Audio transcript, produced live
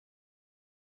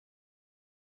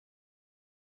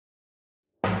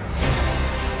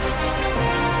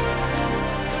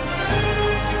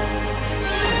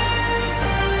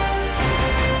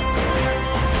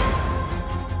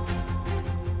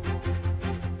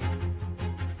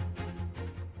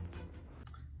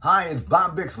Hi, it's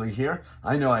Bob Bixley here.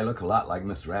 I know I look a lot like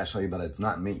Mr. Ashley, but it's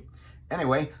not me.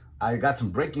 Anyway, I got some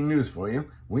breaking news for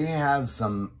you. We have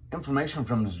some information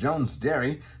from Jones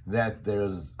Dairy that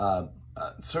there's a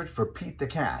search for Pete the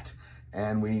cat.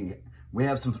 And we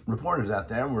have some reporters out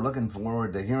there. We're looking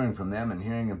forward to hearing from them and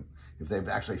hearing if they've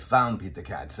actually found Pete the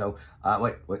cat. So,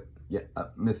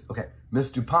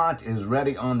 Miss DuPont is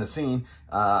ready on the scene.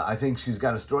 I think she's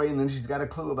got a story, and then she's got a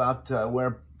clue about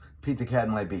where Pete the cat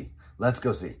might be. Let's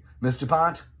go see. Miss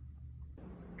DuPont?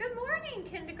 Good morning,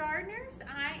 kindergartners.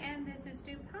 I am Mrs.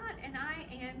 DuPont, and I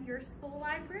am your school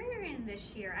librarian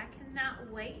this year. I cannot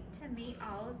wait to meet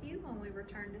all of you when we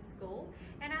return to school,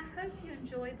 and I hope you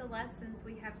enjoy the lessons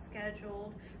we have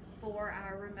scheduled for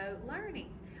our remote learning.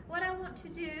 What I want to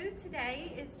do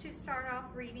today is to start off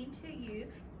reading to you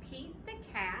Pete the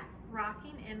cat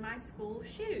rocking in my school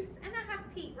shoes. And I have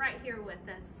Pete right here with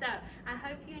us. So I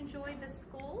hope you enjoyed the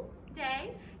school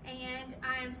day, and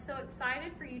I am so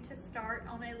excited for you to start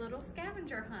on a little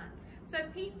scavenger hunt. So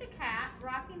Pete the cat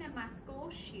rocking in my school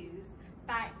shoes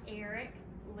by Eric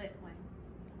Litwin.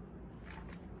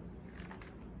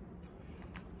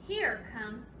 Here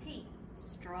comes Pete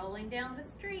strolling down the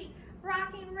street,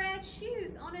 rocking red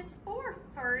shoes on his 4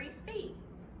 furry feet.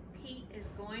 Pete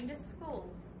is going to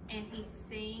school, and he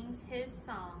sings his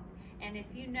song. And if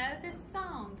you know this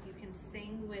song, you can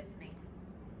sing with me.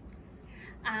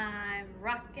 I'm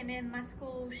rocking in my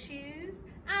school shoes.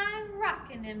 I'm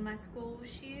rocking in my school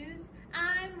shoes.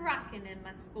 I'm rocking in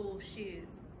my school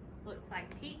shoes. Looks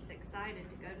like Pete's excited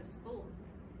to go to school.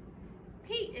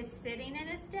 Pete is sitting at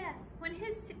his desk when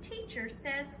his teacher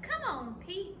says, "Come on,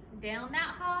 Pete, down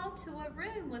that hall to a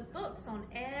room with books on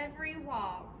every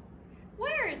wall."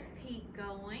 Where is Pete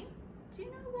going? Do you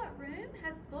know what room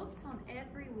has books on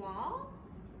every wall?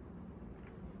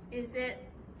 Is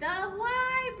it the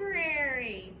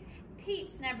library?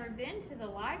 Pete's never been to the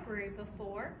library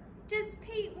before. Does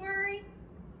Pete worry?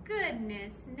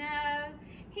 Goodness, no.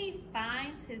 He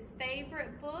finds his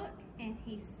favorite book and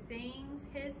he sings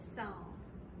his song.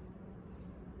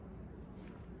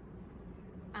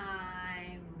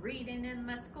 I'm reading in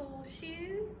my school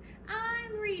shoes.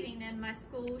 I'm reading in my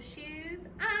school shoes.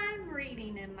 I'm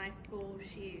reading in my school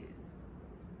shoes.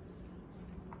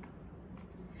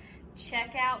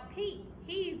 Check out Pete.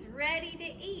 He's ready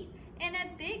to eat in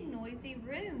a big noisy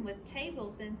room with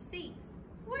tables and seats.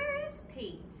 Where is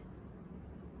Pete?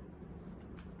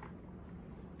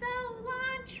 The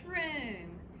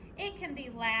lunchroom. It can be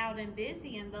loud and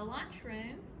busy in the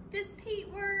lunchroom. Does Pete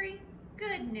worry?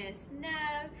 Goodness,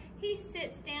 no. He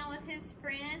sits down with his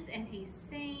friends and he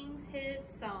sings his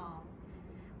song.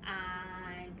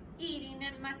 I'm eating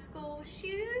in my school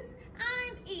shoes.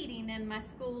 I'm eating in my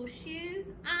school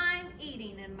shoes. I'm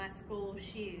eating in my school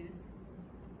shoes.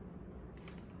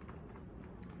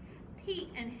 Pete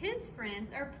and his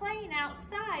friends are playing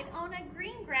outside on a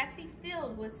green grassy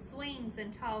field with swings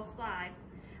and tall slides.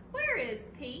 Where is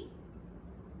Pete?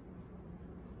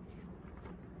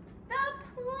 The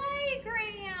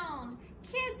playground.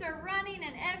 Kids are running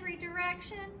in every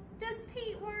direction. Does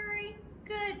Pete worry?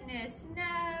 Goodness,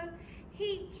 no.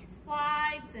 He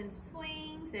slides and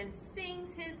swings and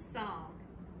sings his song.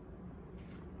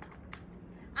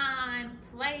 I'm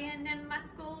playing in my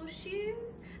school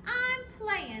shoes. I'm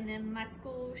playing in my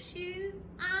school shoes.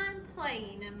 I'm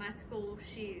playing in my school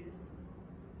shoes.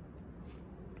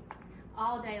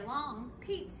 All day long,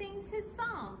 Pete sings his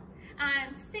song.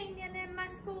 I'm singing in my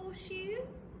school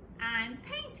shoes. I'm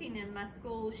painting in my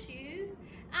school shoes.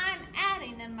 I'm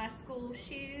adding in my school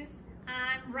shoes.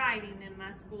 I'm writing in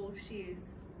my school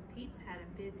shoes. Pete's had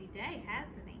a busy day,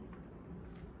 hasn't he?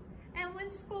 And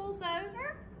when school's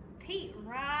over, Pete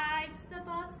rides the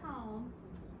bus home.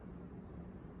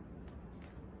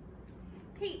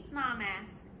 Pete's mom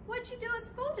asks, "What'd you do at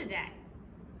school today?"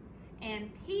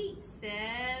 And Pete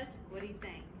says, what do you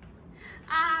think?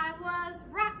 I was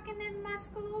rocking in my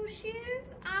school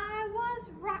shoes. I was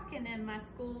rocking in my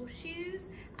school shoes.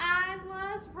 I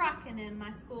was rocking in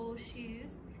my school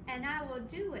shoes. And I will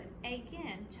do it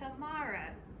again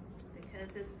tomorrow.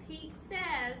 Because as Pete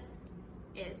says,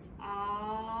 it's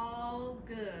all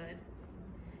good.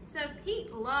 So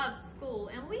Pete loves school,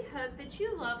 and we hope that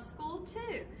you love school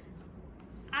too.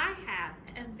 I have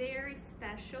a very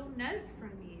special note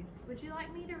from you. Would you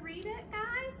like me to read it,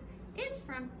 guys? It's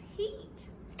from Pete.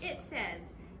 It says,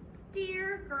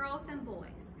 "Dear girls and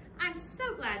boys, I'm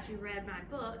so glad you read my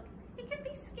book. It can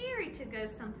be scary to go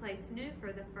someplace new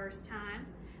for the first time,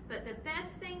 but the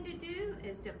best thing to do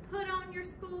is to put on your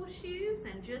school shoes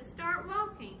and just start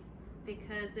walking,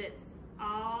 because it's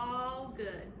all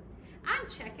good. I'm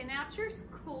checking out your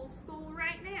cool school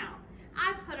right now.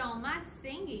 I put on my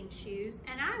singing shoes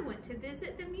and I went to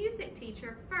visit the music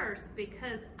teacher first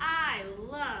because I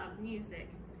love music.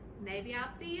 Maybe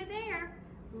I'll see you there.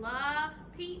 Love,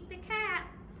 Pete the cat.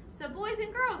 So boys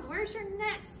and girls, where's your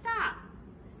next stop?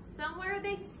 Somewhere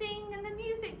they sing and the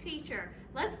music teacher.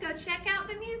 Let's go check out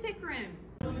the music room.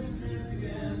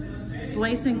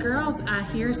 Boys and girls, I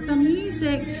hear some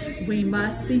music. We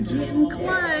must be getting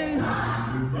close.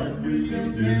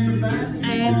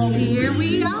 And here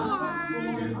we are.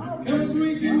 Cause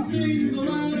we can sing the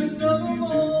loudest of them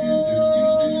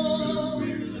all.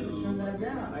 Turn that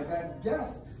down. I got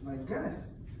guests. My goodness.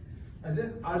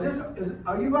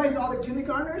 Are you guys all the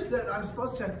kindergartners that I'm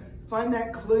supposed to find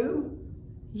that clue?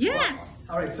 Yes.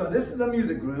 All right, so this is the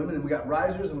music room, and then we got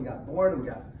risers, and we got board, and we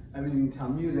got everything to tell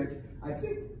music. I'm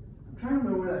trying to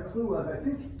remember where that clue was. I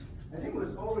think it was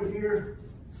over here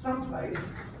someplace.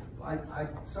 I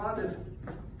saw this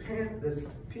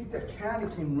Pete the cat. He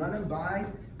came running by,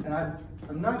 and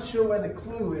I'm not sure where the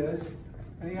clue is.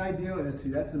 Any idea? Let's see.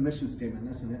 That's the mission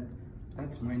statement, isn't it?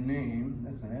 That's my name,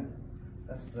 isn't it?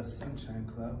 That's the Sunshine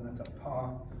Club. That's a paw.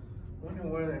 I wonder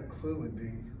where that clue would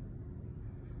be.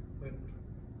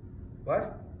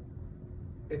 What?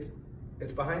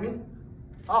 It's behind me?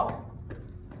 Oh.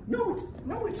 No,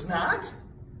 it's not.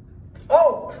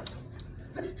 Oh.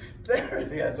 There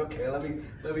it is. Okay, let me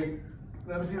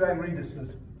see if I can read this. It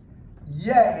says,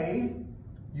 yay,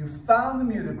 you found the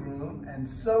music room, and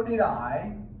so did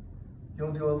I.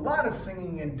 You'll do a lot of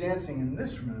singing and dancing in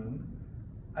this room.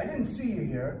 I didn't see you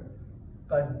here,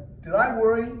 but did I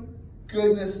worry?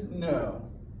 Goodness, no.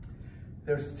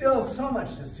 There's still so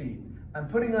much to see. I'm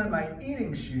putting on my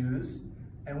eating shoes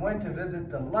and went to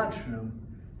visit the lunchroom.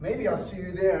 Maybe I'll see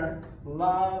you there.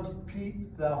 Love,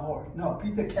 Pete the horse. No,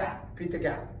 Pete the cat. Pete the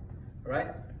cat. All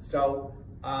right? So,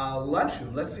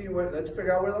 lunchroom. Let's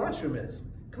figure out where the lunchroom is.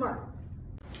 Come on.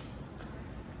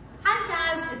 Hi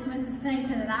guys, it's Mrs.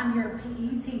 Pennington and I'm your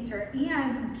PE teacher.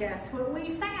 And guess what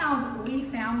we found? We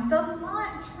found the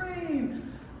lunchroom.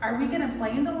 Are we gonna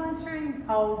play in the lunchroom?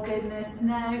 Oh goodness,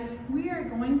 no. We are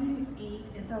going to eat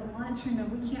in the lunchroom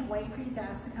and we can't wait for you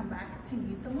guys to come back to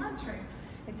use the lunchroom.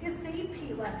 If you see,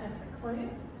 Pete left us a clue.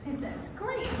 He says,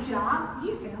 great job,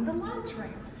 you found the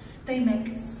lunchroom. They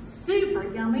make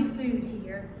super yummy food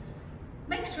here.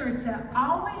 Make sure to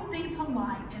always be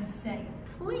polite and say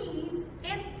please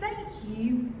and thank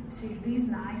you to these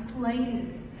nice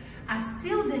ladies. I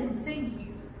still didn't see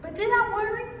you, but did I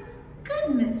worry?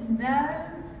 Goodness, no.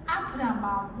 I put on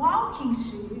my walking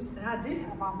shoes, and I do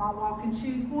have on my walking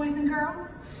shoes, boys and girls,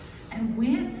 and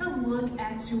went to look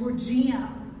at your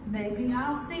gym. Maybe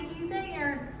I'll see you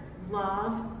there.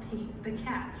 Love, Pete the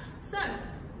cat. So,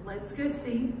 let's go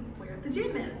see where the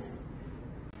gym is.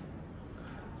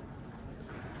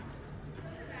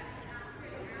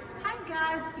 Hi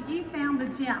guys, you found the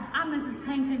gym. I'm Mrs.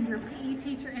 Pennington, your PE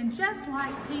teacher, and just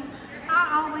like Pete,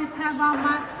 I always have on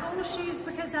my school shoes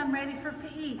because I'm ready for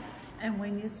PE. And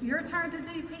when it's your turn to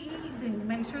do PE, then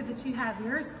make sure that you have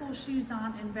your school shoes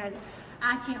on and ready.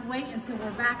 I can't wait until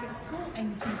we're back at school and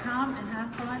you can come and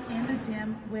have fun in the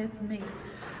gym with me.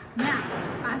 Now,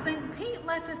 I think Pete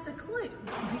left us a clue.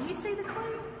 Do you see the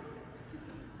clue?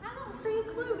 I don't see a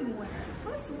clue anywhere.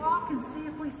 Let's walk and see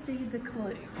if we see the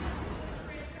clue.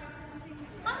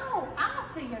 Oh, I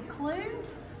see a clue.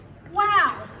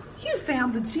 Wow, you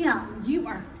found the gym. You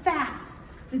are fast.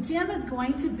 The gym is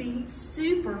going to be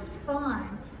super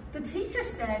fun. The teacher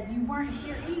said you weren't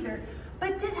here either,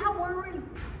 but did I worry?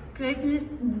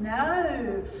 Goodness,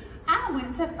 no. I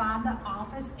went to find the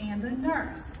office and the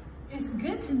nurse. It's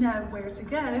good to know where to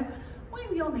go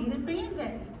when you'll need a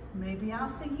Band-Aid. Maybe I'll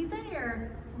see you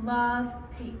there. Love,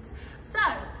 Pete. So,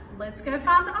 let's go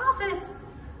find the office.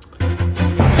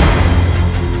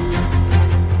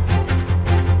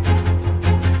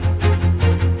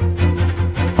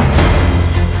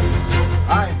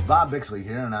 Bob Bixley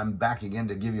here, and I'm back again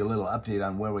to give you a little update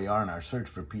on where we are in our search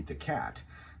for Pete the cat.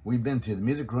 We've been to the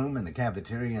music room and the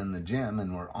cafeteria and the gym,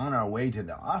 and we're on our way to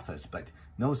the office, but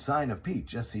no sign of Pete,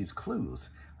 just these clues.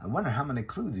 I wonder how many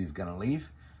clues he's gonna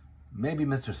leave. Maybe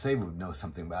Mr. Save would know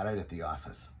something about it at the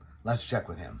office. Let's check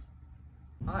with him.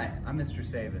 Hi, I'm Mr.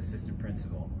 Save, assistant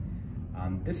principal.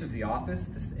 This is the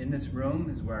office. In this room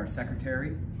is where our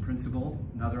secretary, principal,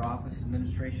 and other office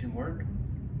administration work.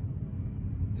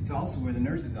 It's also where the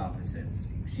nurse's office is.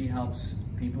 She helps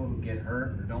people who get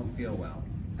hurt or don't feel well.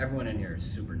 Everyone in here is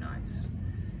super nice.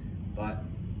 But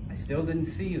I still didn't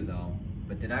see you though.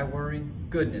 But did I worry?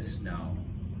 Goodness, no.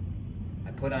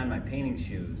 I put on my painting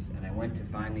shoes and I went to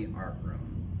find the art room.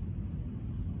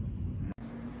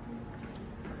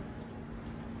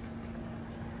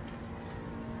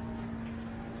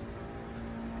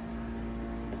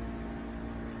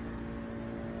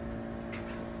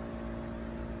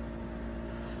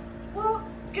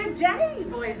 day,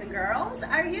 boys and girls.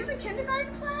 Are you the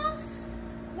kindergarten class?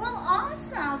 Well,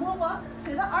 awesome. Well, welcome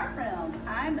to the art room.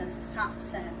 I'm Mrs.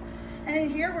 Thompson. And in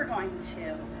here we're going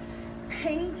to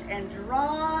paint and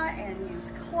draw and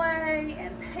use clay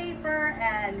and paper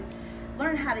and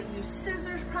learn how to use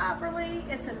scissors properly.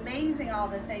 It's amazing all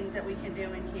the things that we can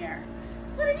do in here.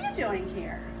 What are you doing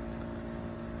here?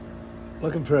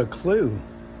 Looking for a clue.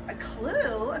 A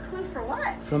clue? A clue for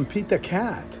what? From Pete the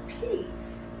cat. Pete.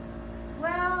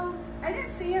 Well, I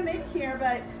didn't see him in here,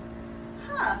 but,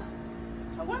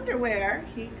 I wonder where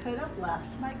he could have left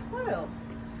my clue.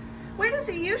 Where does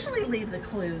he usually leave the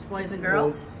clues, boys and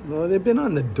girls? Well, they've been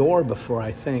on the door before,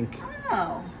 I think.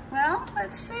 Oh, well,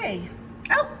 let's see.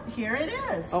 Oh, here it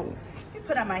is. Oh. I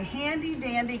put on my handy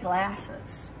dandy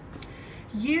glasses.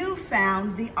 You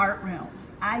found the art room.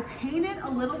 I painted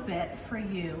a little bit for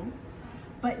you,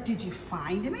 but did you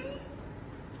find me?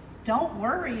 Don't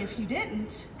worry if you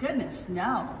didn't. Goodness,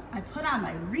 no. I put on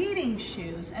my reading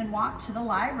shoes and walked to the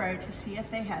library to see if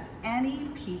they have any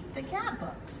Pete the Cat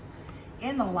books.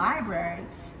 In the library,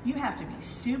 you have to be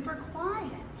super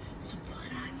quiet. So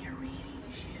put on your reading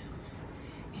shoes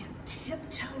and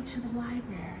tiptoe to the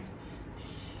library.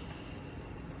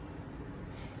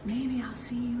 Maybe I'll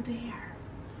see you there.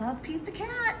 Love, Pete the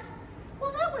Cat.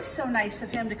 Well, that was so nice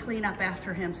of him to clean up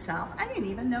after himself. I didn't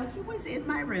even know he was in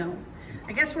my room.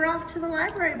 I guess we're off to the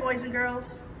library, boys and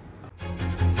girls.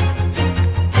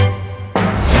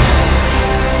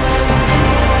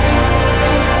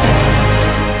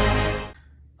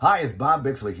 Hi, it's Bob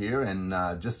Bixley here,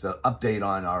 and just an update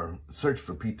on our search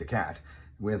for Pete the cat.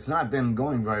 It's not been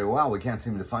going very well. We can't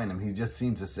seem to find him. He just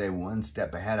seems to stay one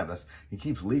step ahead of us. He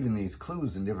keeps leaving these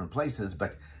clues in different places,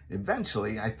 but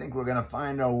eventually I think we're going to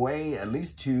find our way at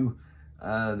least to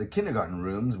the kindergarten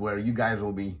rooms where you guys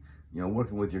will be,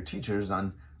 working with your teachers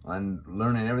on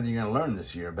learning everything you're going to learn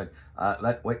this year. But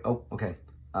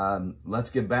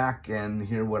let's get back and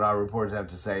hear what our reporters have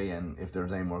to say and if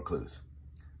there's any more clues.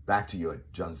 Back to you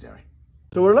at Jones Dairy.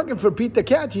 So we're looking for Pete the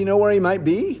cat. Do you know where he might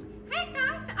be? Hey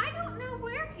guys, I don't know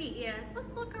where he is.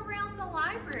 Let's look around the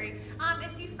library.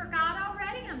 If you forgot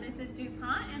already, I'm Mrs.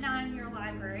 DuPont and I'm your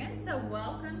librarian. So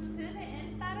welcome to the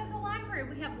inside of the library.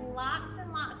 We have lots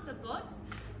and lots of books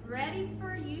ready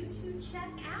for you to check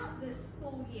out this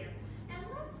school year. And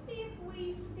let's see if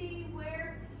we see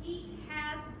where Pete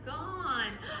has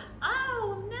gone.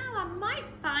 Oh no, I might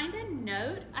find a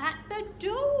note at the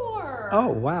door. Oh,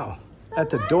 wow. So at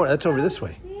the door. That's over this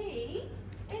way. See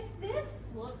if this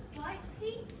looks like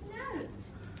Pete's note.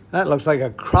 That looks like a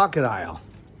crocodile.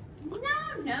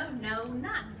 No,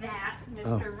 not that,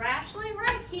 Mr. Rashley.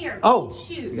 Right here. Oh,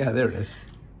 shoot. Yeah, there it is.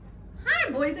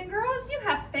 Hi, boys and girls. You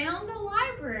have found the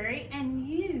library, and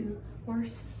you were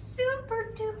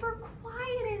super duper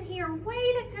quiet in here. Way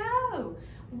to go.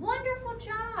 Wonderful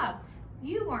job.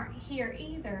 You weren't here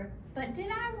either, but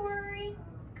did I worry?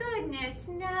 Goodness,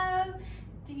 no.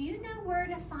 Do you know where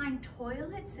to find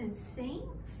toilets and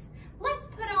sinks? Let's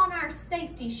put on our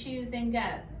safety shoes and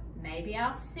go. Maybe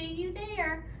I'll see you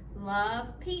there. Love,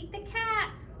 Pete the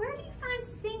cat. Where do you find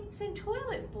sinks and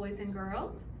toilets, boys and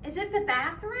girls? Is it the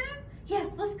bathroom?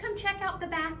 Yes, let's come check out the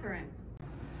bathroom.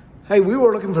 Hey, we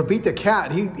were looking for Pete the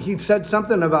cat. He said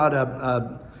something about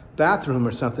a bathroom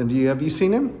or something. Have you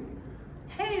seen him?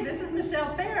 Hey, this is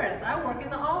Michelle Ferris. I work in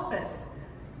the office.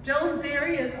 Jones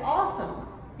Dairy is awesome.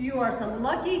 You are some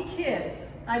lucky kids.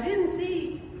 I didn't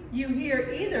see you here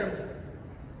either,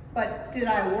 but did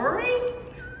I worry?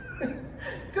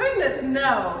 Goodness,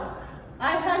 no.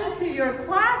 I headed to your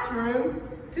classroom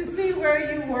to see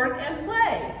where you work and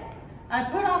play. I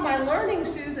put on my learning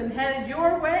shoes and headed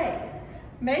your way.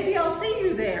 Maybe I'll see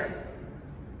you there.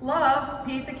 Love,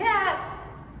 Pete the cat.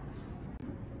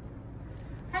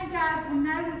 Hey guys, we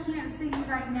know we can't see you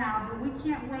right now, but we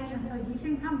can't wait until you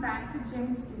can come back to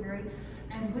Jones Dairy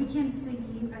and we can see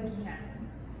you again.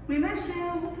 We miss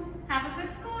you. Have a